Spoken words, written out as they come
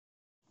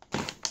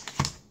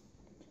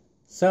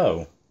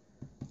So,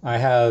 I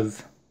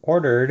have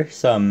ordered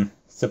some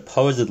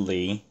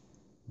supposedly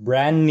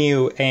brand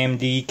new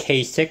AMD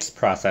K6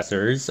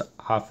 processors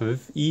off of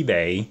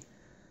eBay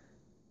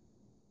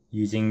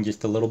using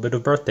just a little bit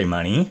of birthday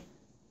money.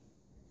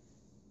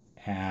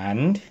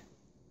 And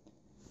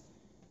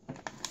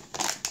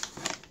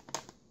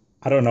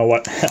I don't know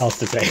what else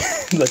to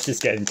say. Let's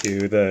just get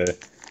into the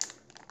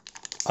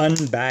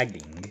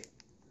unbagging.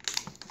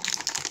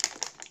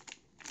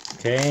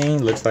 Okay,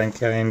 looks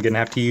like I'm gonna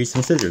have to use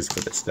some scissors for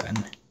this then.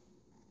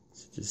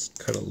 So just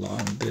cut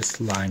along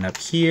this line up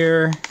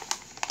here.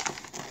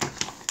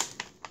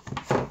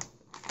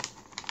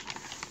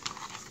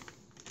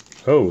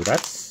 Oh,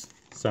 that's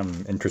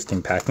some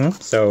interesting packing.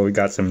 So we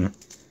got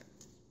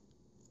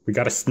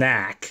a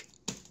snack.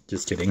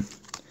 Just kidding.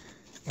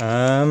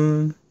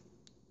 A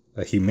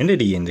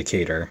humidity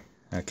indicator.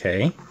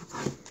 Okay.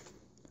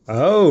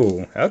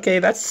 Oh, okay,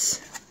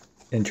 that's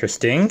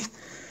interesting.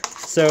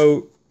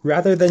 So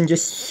rather than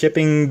just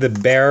shipping the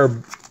bare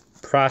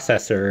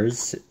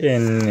processors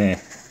in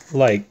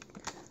like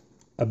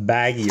a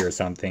baggie or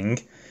something,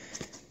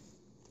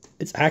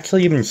 it's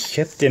actually even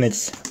shipped in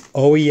its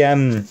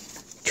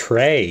OEM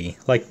tray.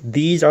 Like,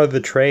 these are the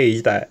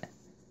trays that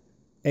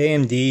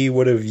AMD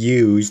would have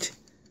used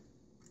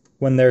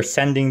when they're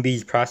sending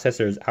these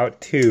processors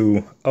out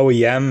to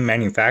OEM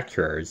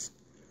manufacturers.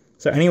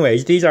 So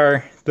anyways, these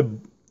are the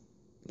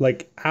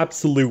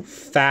absolute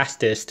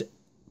fastest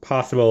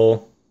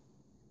possible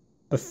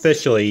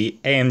officially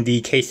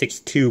AMD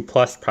K6-2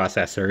 Plus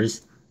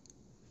processors.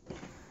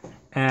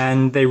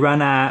 And they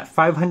run at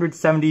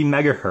 570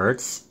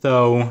 megahertz,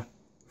 though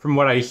from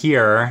what I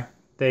hear,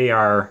 they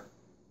are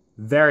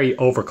very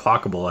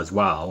overclockable as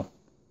well.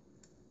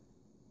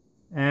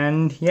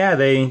 And yeah,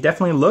 they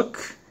definitely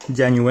look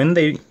genuine.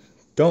 They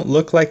don't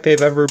look like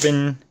they've ever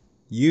been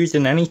used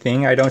in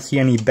anything. I don't see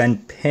any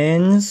bent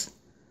pins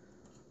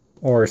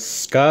or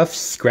scuffs,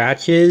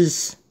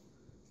 scratches.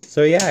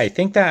 So yeah, I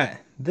think that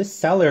this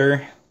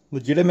seller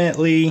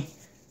legitimately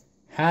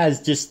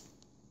has just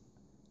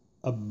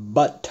a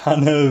butt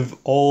ton of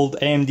old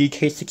AMD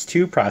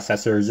K6-2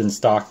 processors in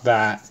stock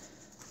that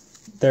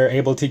they're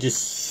able to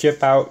just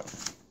ship out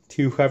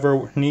to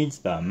whoever needs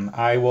them.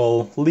 I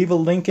will leave a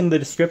link in the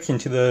description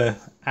to the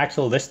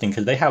actual listing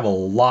because they have a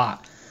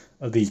lot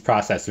of these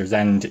processors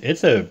and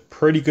it's a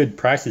pretty good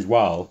price as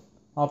well.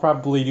 I'll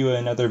probably do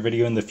another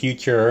video in the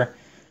future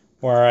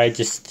where I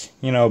just,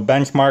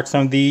 benchmark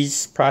some of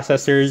these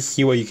processors,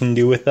 see what you can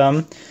do with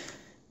them.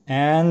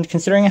 And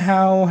considering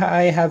how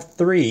I have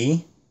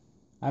 3,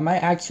 I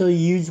might actually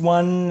use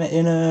one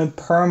in a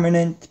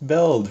permanent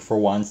build for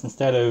once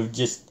instead of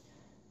just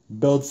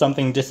build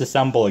something,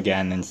 disassemble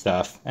again and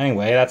stuff.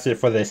 Anyway, that's it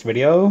for this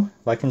video.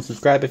 Like and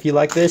subscribe if you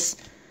like this.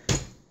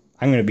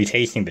 I'm going to be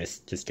tasting this.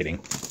 Just kidding.